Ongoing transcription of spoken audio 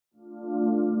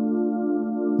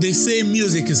They say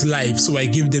music is life, so I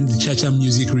give them the Cha-Cha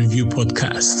Music Review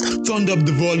podcast. Turned up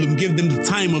the volume, gave them the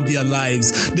time of their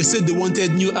lives. They said they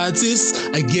wanted new artists,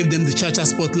 I gave them the Cha-Cha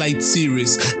Spotlight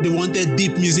series. They wanted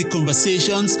deep music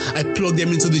conversations, I plugged them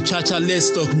into the Cha-Cha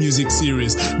Let's Talk music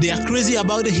series. They are crazy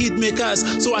about the hit makers,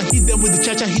 so I hit them with the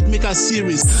Cha-Cha Hit Makers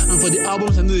series. And for the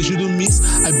albums I know they shouldn't miss,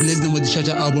 I blessed them with the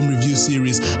Cha-Cha Album Review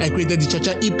series. I created the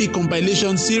Cha-Cha EP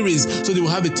compilation series, so they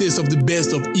will have a taste of the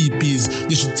best of EPs.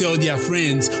 They should tell their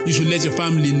friends. You should let your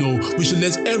family know. We should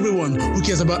let everyone who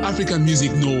cares about African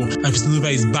music know.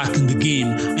 Afistanova is back in the game,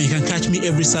 and you can catch me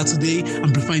every Saturday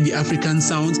amplifying the African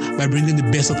sounds by bringing the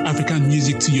best of African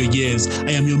music to your ears.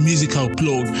 I am your musical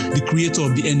plug, the creator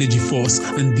of the Energy Force,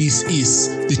 and this is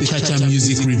the Cha-Cha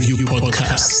Music Review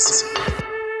podcast.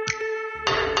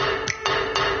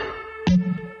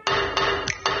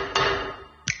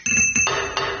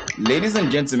 Ladies and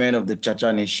gentlemen of the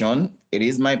Cha-Cha Nation, it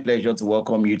is my pleasure to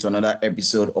welcome you to another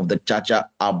episode of the Cha-Cha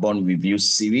Album Review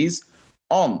series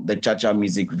on the Cha-Cha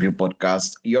Music Review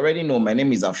podcast. You already know my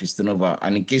name is Afistanova,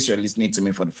 and in case you're listening to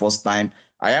me for the first time,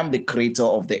 I am the creator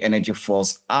of the Energy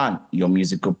Force and your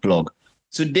musical plug.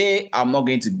 Today, I'm not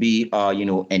going to be,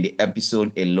 in the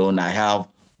episode alone. I have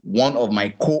one of my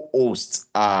co-hosts,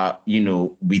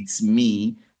 with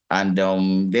me. And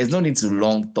there's no need to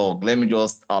long talk. Let me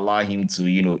just allow him to,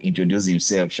 introduce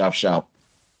himself sharp.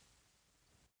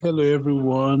 Hello,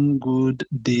 everyone. Good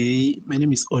day. My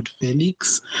name is Odd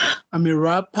Felix. I'm a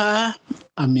rapper.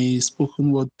 I'm a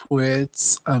spoken word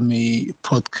poet. I'm a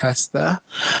podcaster.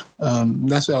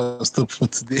 That's where I'll stop for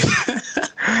today.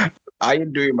 How you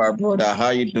doing, my brother? How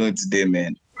you doing today,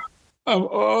 man? I'm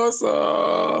awesome.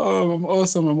 And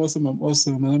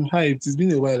I'm hyped. It's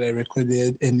been a while I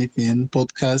recorded anything,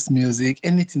 podcast, music,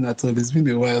 anything at all. It's been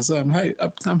a while. So I'm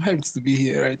hyped to be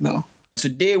here right now.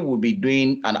 Today we'll be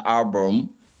doing an album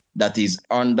that is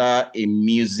under a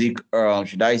music,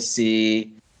 should I say,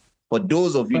 for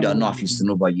those of you that know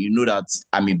Afistanova, you know that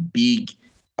I'm a big,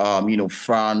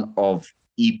 fan of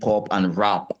hip hop and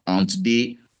rap. And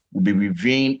today we'll be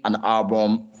reviewing an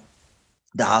album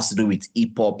that has to do with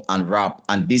hip hop and rap.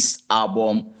 And this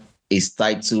album is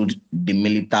titled The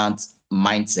Militant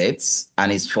Mindsets,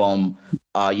 and it's from,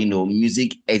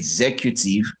 music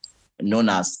executive known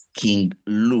as Kiing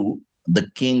Lu. The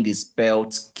King is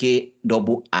spelled K-I-I-N-G.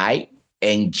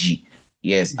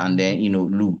 Yes, and then,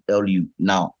 Lu, L-U.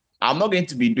 Now, I'm not going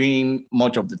to be doing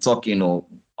much of the talking, or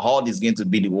Hard is going to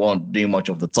be the one doing much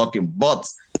of the talking, but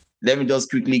let me just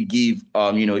quickly give,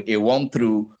 a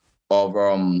run-through of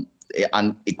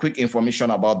and a quick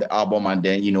information about the album, and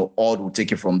then, Odd will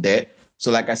take it from there.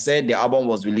 So like I said, the album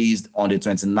was released on the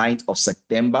 29th of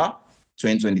September,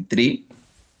 2023.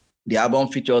 The album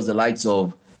features the likes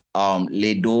of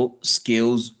Ledo,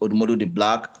 Skills, Odumodu the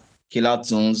Black, Killer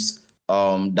Tunes,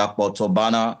 Dakpo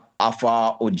Tobana,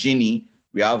 Alpha Ojini,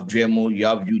 we have Dremo, you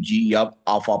have UG, you have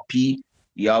Alpha P,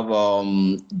 you have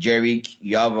Jerick,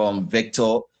 you have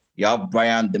Vector, you have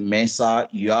Brian the Mesa,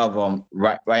 you have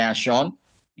Ryan Sean,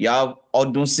 you have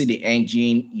Odunsi the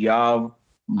Engine, you have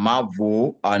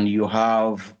Mavo, and you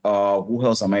have who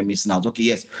else am I missing out? Okay,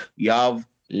 yes, you have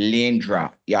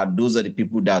Lendra. Yeah, those are the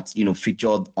people that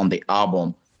featured on the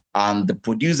album. And the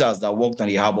producers that worked on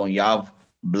the album, you have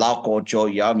Black Culture,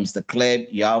 you have Mr. Kleb,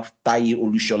 you have Taye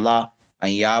Olushola,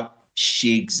 and you have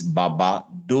Shakes Baba.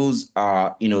 Those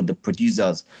are the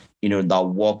producers that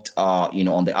worked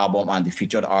on the album, and the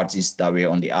featured artists that were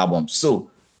on the album. So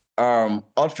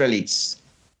Odd Felix,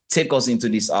 take us into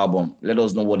this album. Let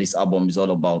us know what this album is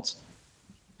all about.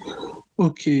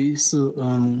 Okay, so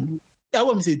the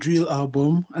album is a drill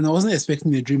album, and I wasn't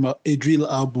expecting a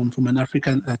drill album from an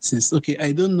African artist. Okay,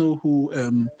 I don't know who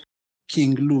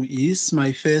Kiing Lu is.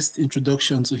 My first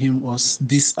introduction to him was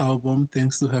this album,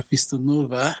 thanks to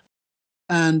Afistanova.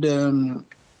 And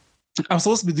I was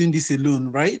supposed to be doing this alone,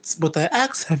 right? But I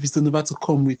asked Afistanova to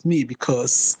come with me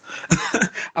because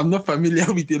I'm not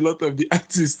familiar with a lot of the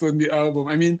artists on the album.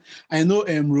 I mean, I know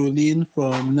Rolling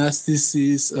from Nasty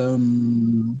Sis,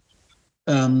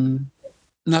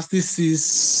 Nasty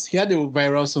Sis, he had a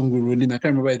viral song with Rolling. I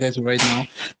can't remember the title right now.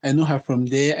 I know her from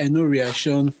there. I know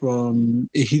Reaction from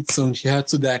a hit song she had,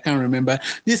 so that I can't remember.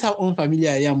 This is how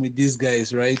unfamiliar I am with these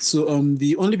guys, right? So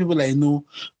the only people I know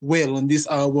well on this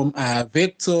album are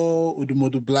Vector,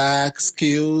 Odumodu Black,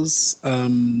 Skills,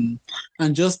 and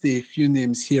just a few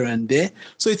names here and there.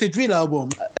 So it's a drill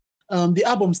album. The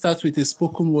album starts with a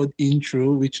spoken word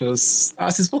intro, which was,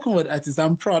 as a spoken word artist,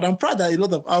 I'm proud that a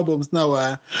lot of albums now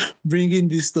are bringing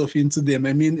this stuff into them.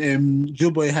 I mean,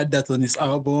 Joe Boy had that on his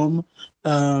album.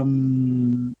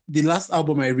 The last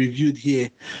album I reviewed here,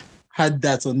 had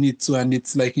that on it too, and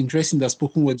it's like interesting that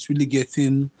spoken word is really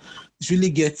getting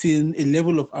a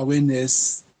level of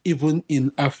awareness even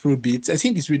in Afrobeat. I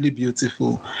think it's really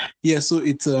beautiful. Yeah, so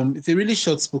it's a really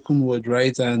short spoken word,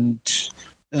 right? And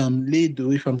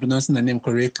Ledo, if I'm pronouncing the name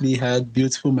correctly, had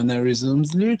beautiful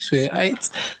mannerisms, lyrics were right,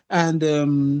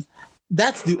 and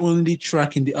that's the only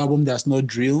track in the album that's not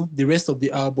drill. The rest of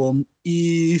the album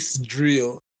is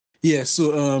drill. Yeah,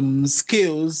 so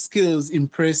Skills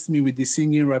impressed me with the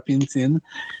singing rapping thing.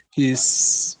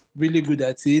 He's really good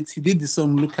at it. He did the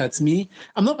song Look at Me.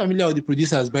 I'm not familiar with the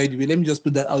producers, by the way. Let me just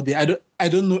put that out there. I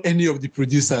don't know any of the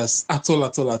producers at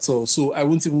all. So I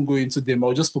won't even go into them.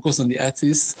 I'll just focus on the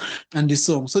artists and the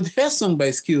song. So the first song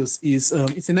by Skills is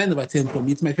it's a 9/10 for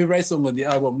me. It's my favorite song on the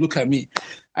album. Look at Me.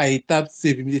 I tapped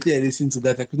save immediately. I listened to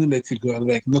that. I couldn't let it go. I'm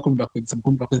like, not coming back with some.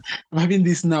 I'm having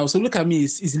this now. So Look at Me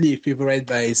is easily a favorite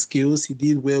by Skills. He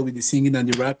did well with the singing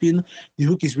and the rapping. The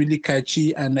hook is really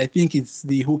catchy, and I think it's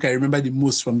the hook I remember the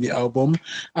most from the album.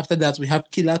 After that, we have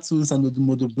Killer Tunes and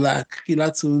Odumodu Black.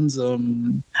 Killer Tunes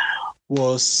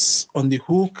was on the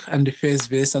hook and the first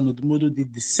verse, and Odumodu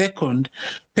did the second.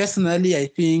 Personally, I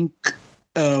think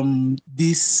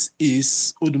this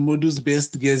is Odumodu's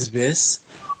best guest verse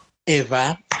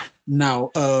ever. Now,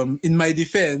 in my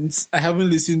defense, I haven't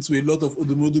listened to a lot of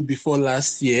Odumodu before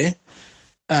last year,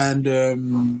 and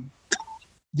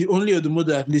the only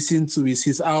Odumodu I've listened to is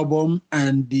his album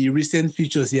and the recent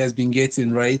features he has been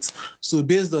getting, right? So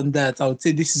based on that, I would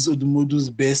say this is Odumodu's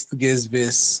best guest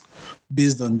verse.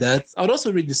 Based on that, I would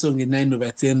also rate the song a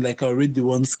 9/10, like I already the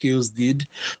one Skills did.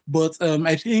 But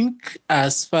I think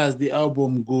as far as the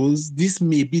album goes, this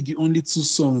may be the only two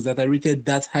songs that I rated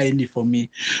that highly for me.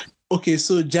 Okay,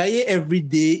 so Jaye Every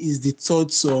Day is the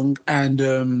third song, and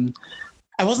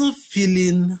I wasn't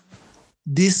feeling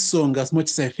this song as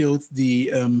much as I felt the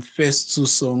first two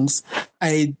songs.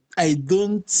 I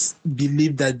don't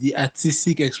believe that the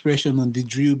artistic expression on the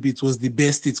drill beat was the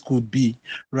best it could be,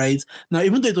 right? Now,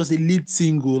 even though it was a lead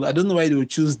single, I don't know why they would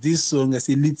choose this song as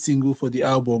a lead single for the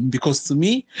album, because to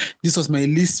me, this was my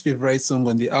least favorite song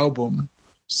on the album.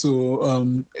 So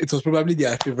it was probably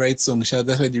their favorite song.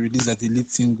 That's why they released that the lead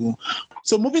single.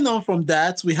 So moving on from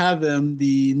that, we have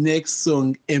the next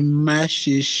song, Emma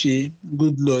Sheshe.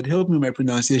 Good Lord, help me with my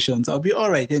pronunciations. I'll be all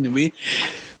right anyway.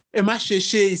 Emma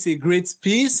Sheshe is a great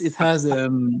piece. It has it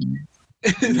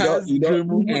has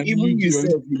even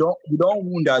yourself, you don't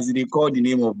wound as they call the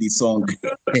name of the song.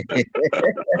 Okay,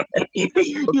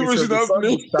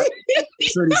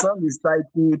 so the song is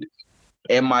titled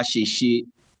Emma Sheshe,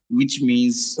 which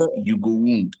means you go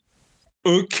wound.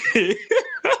 Okay.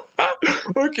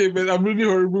 Okay, but I'm really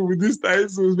horrible with these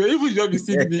titles. But if you just be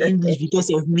singing in English because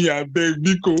of me, I beg,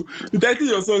 Nico. The title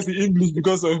yourself in English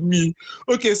because of me.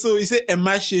 Okay, so you say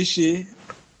Emma Sheshe.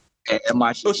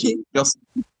 Emma Sheshe. Okay. Just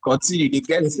continue. They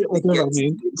get it. So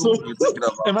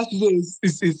Emma Sheshe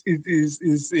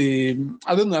is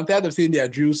I don't know. I'm tired of saying they are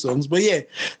drill songs, but yeah,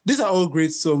 these are all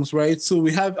great songs, right? So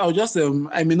we have. I'll just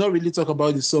I may not really talk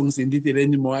about the songs in detail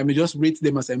anymore. I may just rate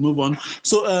them as I move on.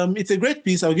 So it's a great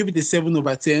piece. I'll give it a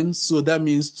 7/10. So that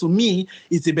means to me,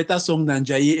 it's a better song than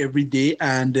Jaye Every Day,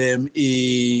 and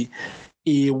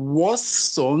a worse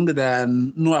song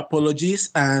than No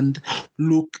Apologies and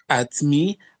Look at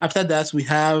Me. After that, we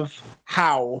have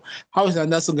How. How is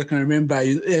another song I can remember?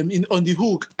 On the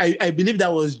hook, I believe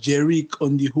that was Jerick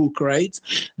on the hook, right?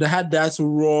 That had that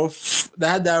rough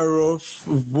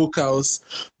vocals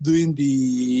doing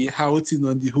the howling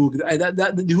on the hook.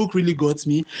 The hook really got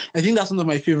me. I think that's one of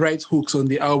my favorite hooks on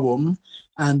the album.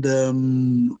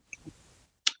 And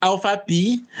Alpha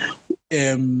P,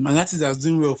 an artist that's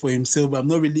doing well for himself, but I'm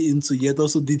not really into yet,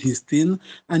 also did his thing.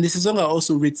 And this is song I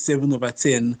also rate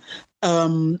 7/10.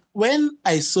 When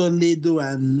I saw Ledo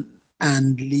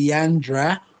and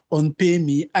Leandra on Pay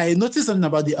Me, I noticed something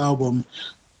about the album.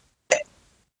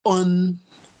 On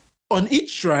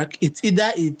each track,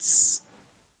 it's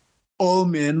all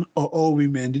men or all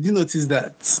women. Did you notice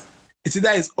that? It's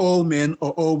either it's all men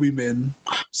or all women.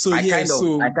 So I kind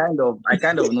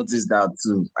of noticed that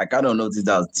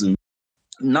too.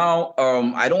 Now,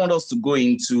 I don't want us to go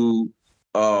into,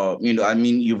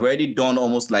 you've already done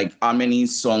almost like how many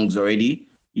songs already?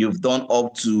 You've done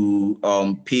up to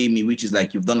Pay Me, which is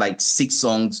like you've done like 6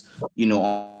 songs,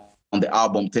 on the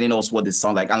album, telling us what they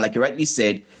sound like. And like you rightly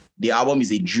said, the album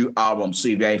is a drill album. So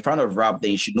if you're a fan of rap,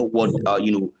 then you should know what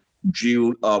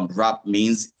drill rap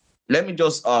means. Let me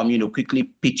just quickly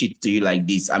pitch it to you like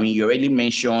this. I mean, you already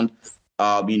mentioned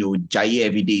Jaye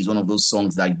Every Day is one of those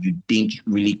songs that you didn't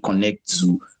really connect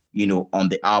to, on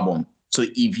the album. So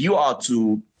if you are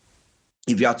to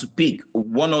pick,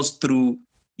 run us through,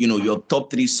 your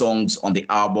top 3 songs on the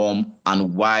album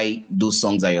and why those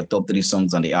songs are your top 3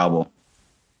 songs on the album.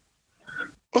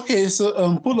 Okay,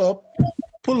 so pull up,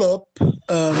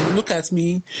 look at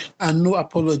me, and no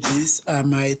apologies are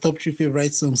my top 3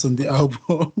 favorite songs on the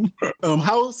album.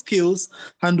 How Skills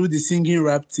handle the singing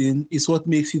rap thing is what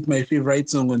makes it my favorite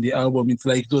song on the album. It's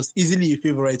like it was easily a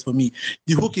favorite for me.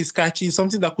 The hook is catchy,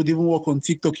 something that could even work on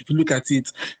TikTok if you look at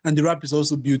it, and the rap is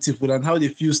also beautiful. And how they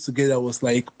fused together was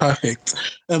like perfect.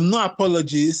 No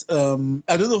apologies.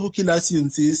 I don't know who Killer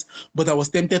Tunes is, but I was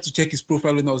tempted to check his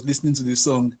profile when I was listening to the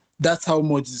song. That's how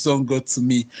much the song got to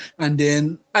me. And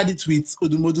then add it with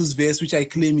Odumodu's verse, which I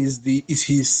claim is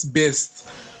his best.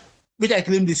 Which I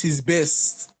claim is his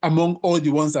best among all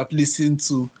the ones I've listened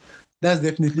to. That's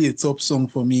definitely a top song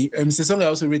for me. It's a song I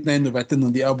also rate 9/10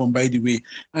 on the album, by the way.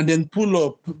 And then Pull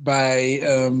Up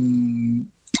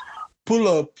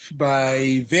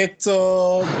by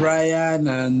Vector, Brian,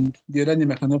 and the other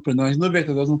name I cannot pronounce. No,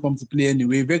 Vector doesn't come to play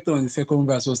anyway. Vector on the second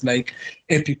verse was like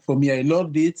epic for me. I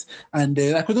loved it. And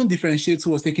I couldn't differentiate who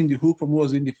was taking the hook from who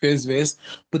was in the first verse,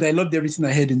 but I loved everything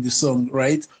I heard in the song,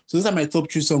 right? So those are my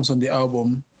top 3 songs on the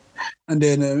album. And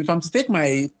then if I'm to take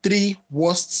my 3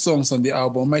 worst songs on the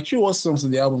album, my 3 worst songs on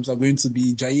the albums are going to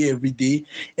be Jaye Every Day,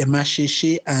 Emma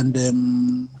Sheshe,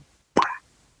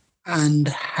 and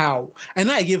How. I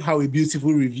know I gave How a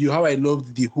beautiful review, how I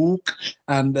loved the hook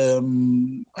and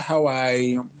how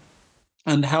I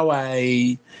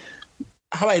loved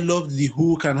the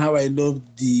hook and how I loved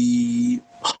the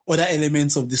other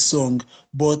elements of the song.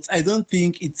 But I don't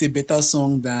think it's a better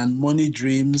song than Money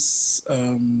Dreams,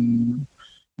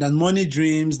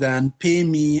 than Pay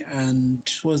Me, and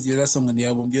what's the other song on the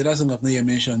album? The other song I've not yet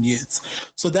mentioned yet.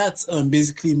 So that's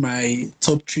basically my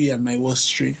top 3 and my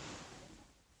worst 3.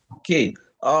 Okay.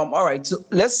 All right. So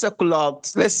let's circle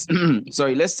out. Let's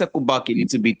circle back a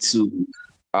little bit to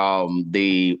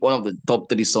the one of the top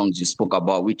 3 songs you spoke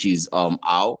about, which is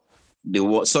How.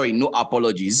 No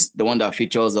Apologies, the one that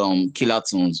features Killer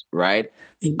Tunes, right?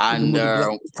 And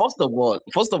first of all,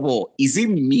 is it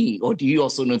me or do you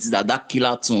also notice that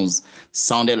Killer Tunes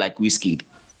sounded like Wizkid?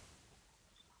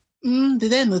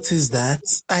 Did I notice that?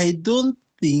 I don't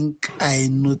think I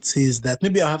noticed that.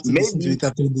 Maybe I'll have to listen to it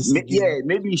after this again. Yeah,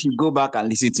 maybe you should go back and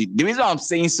listen to it. The reason I'm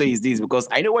saying so is this, because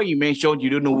I know when you mentioned you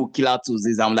don't know who Killer Tunes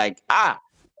is, I'm like, oh,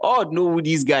 know who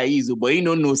this guy is, but you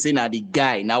don't know say na the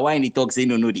guy. Now why he talk say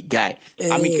no know the guy?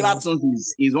 I mean, Killer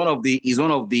Tunes is one of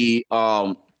the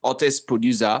hottest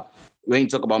producer when you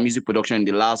talk about music production in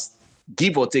the last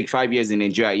give or take 5 years in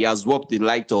Nigeria. He has worked the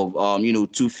light of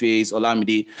Two-Face,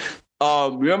 Olamide.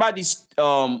 Remember this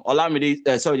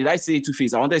Olamide? Sorry, did I say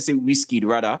Two-Face? I wanted to say Wizkid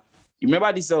rather. You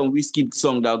remember this Wizkid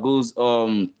song that goes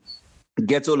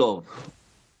Ghetto Love?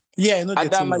 Yeah, I know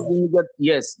Ghetto Love.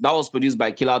 Yes, that was produced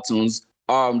by Killer Tunes.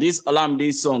 This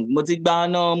Olamide song, Moti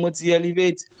Gbana, Moti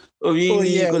Elevate.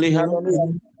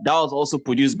 That was also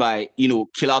produced by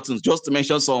Killer Tunes. Just to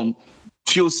mention some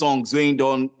few songs we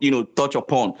don't touch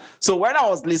upon. So when I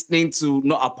was listening to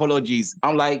No Apologies,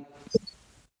 I'm like,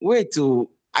 wait,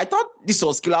 I thought this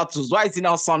was Killer Tunes. Why is it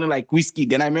now sounding like Wizkid?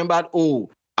 Then I remembered,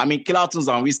 Killer Tunes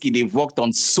and Wizkid, they've worked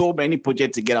on so many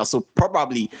projects together. So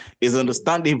probably it's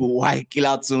understandable why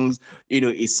Killer Tunes,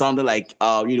 it sounded like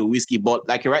Wizkid. But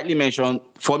like you rightly mentioned,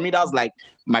 for me, that's like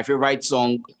my favorite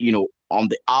song, on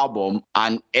the album.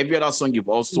 And every other song you've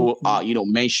also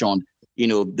mentioned, they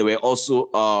were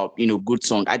also good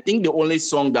songs. I think the only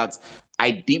song that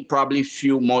I didn't probably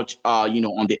feel much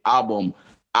on the album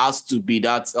has to be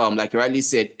that like you rightly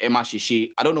said, Emma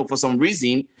Sheshe. I don't know, for some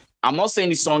reason, I'm not saying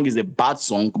the song is a bad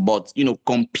song, but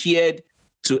compared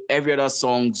to every other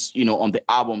songs on the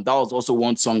album, that was also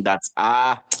one song that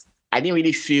I didn't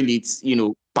really feel it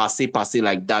per se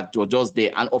like that. You're just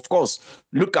there. And of course,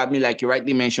 Look at Me, like you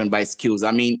rightly mentioned, by Skills.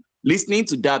 I mean, listening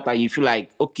to that and you feel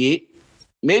like, okay,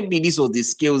 maybe this was the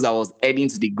Skills that was heading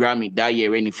to the Grammy that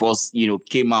year when it first,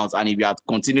 came out. And if you had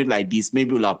continued like this,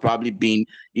 maybe we'll have probably been,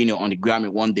 on the Grammy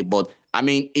one day. But I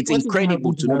mean, it's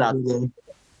incredible to know that.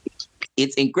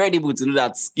 It's incredible to know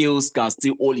that Skills can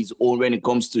still hold his own when it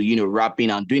comes to, rapping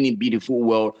and doing it beautiful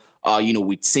well,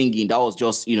 with singing. That was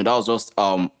just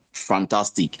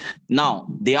fantastic. Now,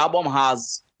 the album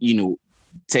has,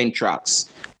 10 tracks.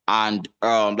 And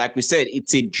like we said,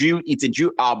 it's a drill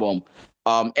album.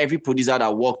 Every producer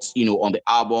that worked, on the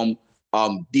album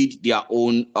did their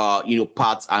own,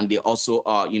 parts, and they also,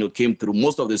 came through.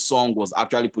 Most of the song was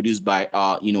actually produced by,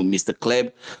 Mr.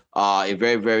 Kleb, a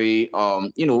very, very,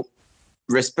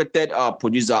 respected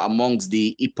producer amongst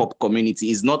the hip hop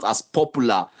community. Is not as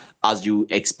popular as you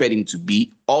expect him to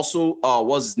be. Also,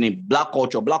 what's his name? Black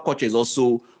Culture. Black Culture is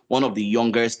also one of the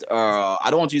youngest. I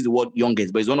don't want to use the word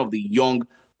youngest, but he's one of the young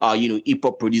hip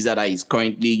hop producer that is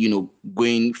currently,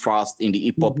 going fast in the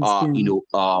hip hop,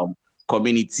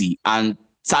 community. And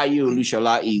Taye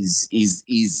Olushola is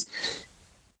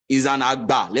an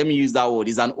agba. Let me use that word.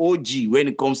 He's an OG when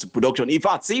it comes to production. In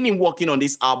fact, seeing him working on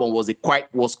this album was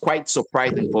quite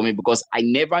surprising for me, because I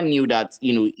never knew that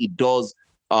he does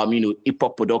hip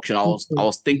hop production. I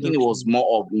was thinking it was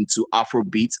more of into Afro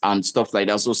beats and stuff like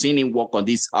that. So seeing him work on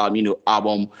this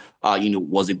album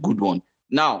was a good one.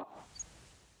 Now,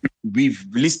 you've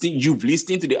listened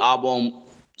to the album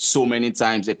so many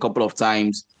times, a couple of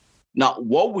times. Now,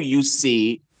 what will you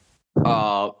say?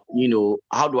 How do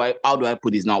I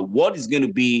put this now? What is going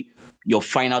to be your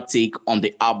final take on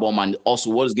the album, and also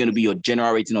what is going to be your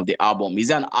general rating of the album? Is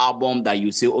it an album that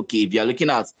you say, okay, if you're looking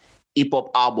at hip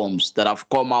hop albums that have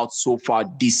come out so far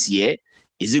this year,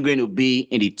 is it going to be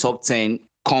in the top 10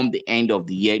 come the end of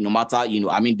the year? No matter,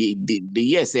 the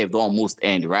year itself will almost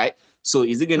end, right? So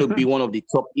is it going to be one of the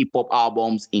top hip hop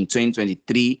albums in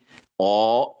 2023,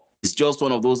 or it's just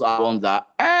one of those albums that,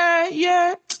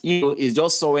 it's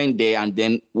just somewhere there? And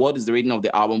then what is the rating of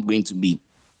the album going to be?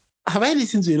 Have I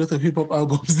listened to a lot of hip hop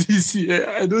albums this year?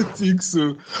 I don't think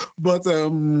so. But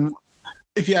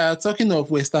if you are talking of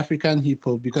West African hip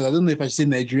hop, because I don't know if I should say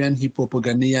Nigerian hip hop or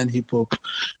Ghanaian hip hop,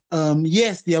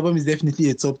 yes, the album is definitely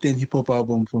a top 10 hip hop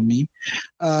album for me.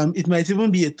 It might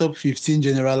even be a top 15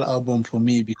 general album for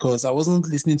me, because I wasn't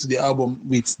listening to the album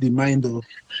with the mind of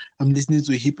I'm listening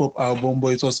to a hip hop album,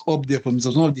 but it was up there for me. It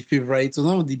was one of the favorites. It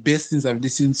was one of the best things I've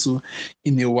listened to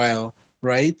in a while.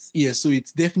 Right? Yeah, so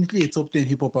it's definitely a top 10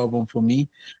 hip hop album for me,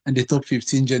 and the top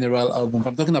 15 general album.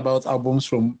 I'm talking about albums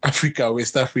from Africa,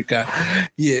 West Africa.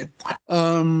 Yeah.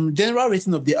 General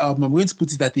rating of the album, I'm going to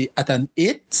put it at an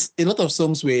 8. A lot of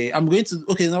songs where now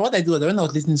what I do is when I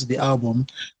was listening to the album,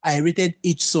 I rated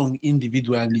each song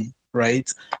individually. Right.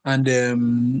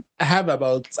 And I have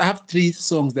 3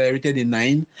 songs that I rated a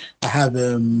 9. I have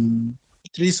 3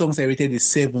 songs I rated a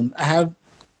 7. I have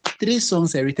 3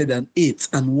 songs I rated an 8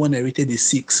 and 1 I rated a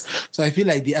 6. So I feel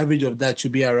like the average of that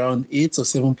should be around 8 or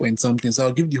 7 point something. So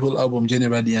I'll give the whole album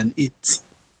generally an 8.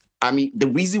 I mean, the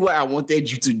reason why I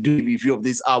wanted you to do a review of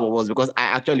this album was because I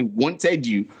actually wanted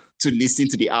you to listen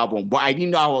to the album, but I didn't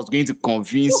know I was going to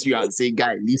convince you and say,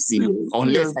 guy, listen,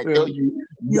 unless I tell you.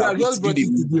 I just brought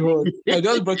it to be hot. I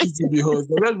just brought it to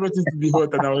be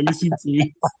hot and I will listen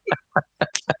to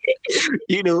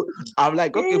it. I'm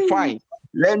like, okay, fine.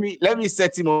 Let me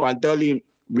set him up and tell him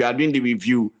we are doing the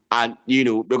review. And,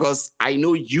 because I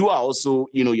know you are also,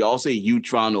 you're also a huge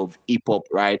fan of hip hop,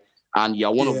 right? And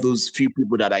you're one of those few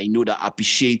people that I know that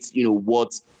appreciate,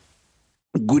 what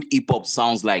good hip hop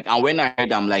sounds like. And when I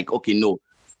heard, I'm like, okay, no,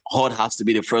 Hod has to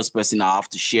be the first person I have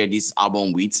to share this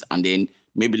album with. And then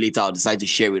maybe later I'll decide to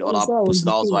share with other people. So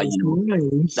that was why,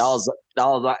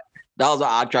 that was why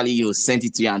I actually, sent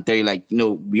it to you and tell you, like,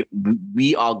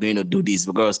 we are going to do this,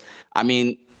 because, I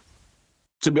mean,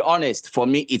 to be honest, for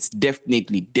me, it's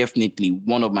definitely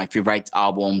one of my favorite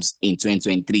albums in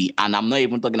 2023. And I'm not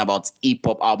even talking about hip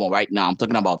hop album right now. I'm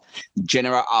talking about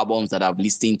general albums that I've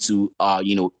listened to,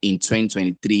 in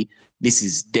 2023. This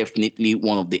is definitely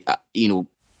one of the,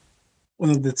 one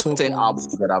of the top 10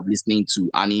 albums that I'm listening to.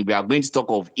 And if we are going to talk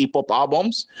of hip hop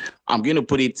albums, I'm going to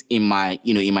put it in my,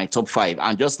 in my top 5.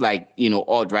 And just like,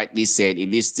 Odd rightly said, he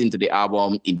listened to the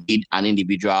album, it did an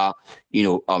individual,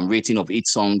 rating of 8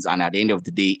 songs. And at the end of the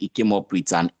day, it came up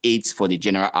with an 8 for the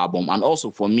general album. And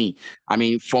also for me, I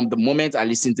mean, from the moment I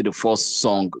listened to the first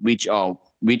song, which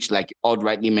like Odd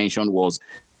rightly mentioned was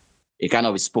a kind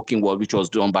of a spoken word, which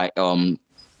was done by,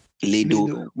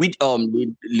 Ledo, which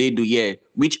Ledo, yeah.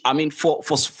 Which, I mean, for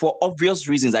obvious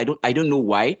reasons, I don't know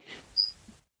why.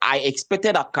 I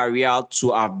expected her career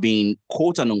to have been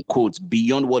quote and unquote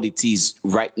beyond what it is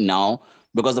right now,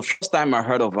 because the first time I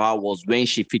heard of her was when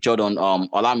she featured on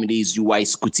Olamide's UI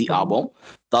Scooty album.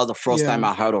 That was the first time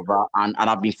I heard of her, and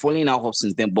I've been following her up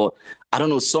since then. But I don't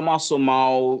know,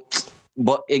 somehow.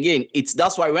 But again,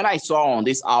 that's why when I saw her on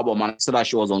this album and I saw that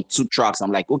she was on 2 tracks,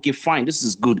 I'm like, okay, fine, this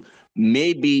is good.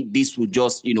 Maybe this will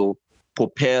just,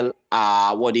 propel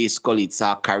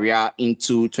her career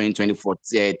into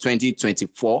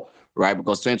 2024, right?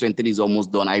 Because 2023 is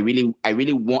almost done. I really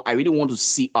want to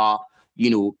see her,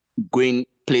 going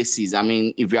places. I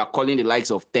mean, if we are calling the likes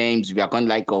of Thames, if we are calling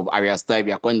the like of Arya Star, if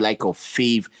we are calling the like of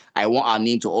Fave, I want our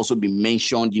name to also be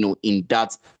mentioned, in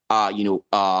that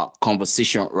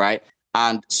conversation, right?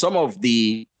 And some of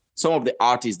the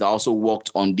artists that also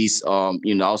worked on this,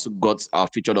 also got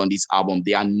featured on this album,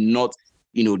 they are not,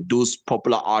 those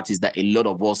popular artists that a lot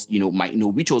of us, might know,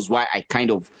 which was why I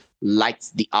kind of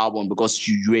liked the album, because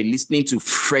you were listening to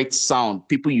fresh sound,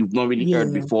 people you've not really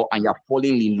heard before, and you're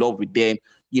falling in love with them.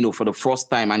 for the first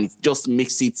time, and it just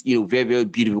makes it, very, very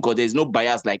beautiful, because there's no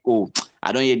bias like, oh,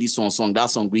 I don't hear this song, that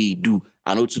song we do,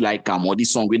 I know to like or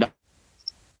this song we don't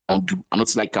do, I know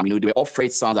to like they were all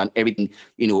fresh sounds and everything,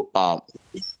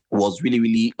 was really,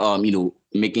 really,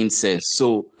 making sense.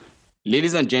 So,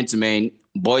 ladies and gentlemen,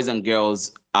 boys and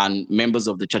girls, and members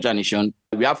of the Chacha Nation,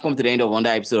 we have come to the end of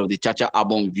another episode of the Chacha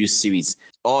album review series.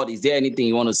 Or is there anything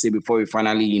you want to say before we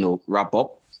finally, wrap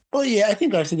up? Oh, yeah, I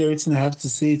think I said everything I have to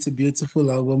say. It's a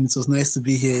beautiful album. It was nice to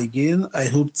be here again. I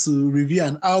hope to review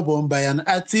an album by an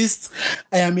artist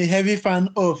I am a heavy fan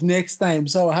of next time.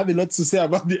 So I'll have a lot to say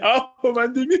about the album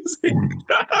and the music.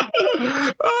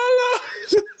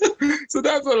 So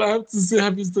that's all I have to say,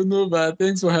 Happy Stonova.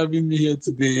 Thanks for having me here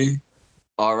today.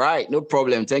 All right, no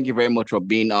problem. Thank you very much for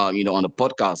being, on the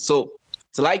podcast. So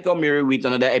like got married with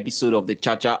another episode of the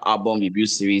Chacha album review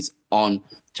series on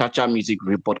Chacha Music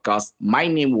Review Podcast. My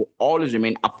name will always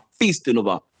remain Happy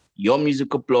Stonova, your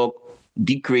musical plug,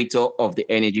 the creator of the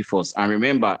Energy Force. And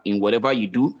remember, in whatever you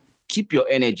do, keep your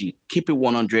energy, keep it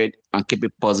 100, and keep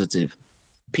it positive.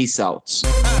 Peace out.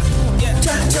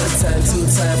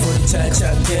 Time for the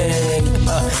Cha-Cha gang.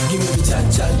 Give me the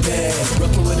Cha-Cha gang.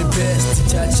 Rocking with the best, the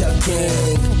Cha-Cha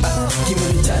gang. Give me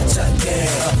the Cha-Cha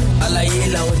gang.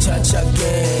 Alayela with Cha-Cha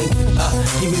gang.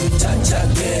 Give me the Cha-Cha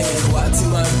gang. What's in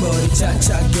my body,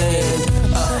 Cha-Cha gang.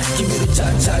 Give me the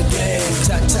Cha-Cha gang.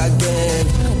 Cha-Cha gang.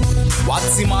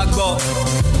 What's in my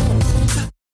body?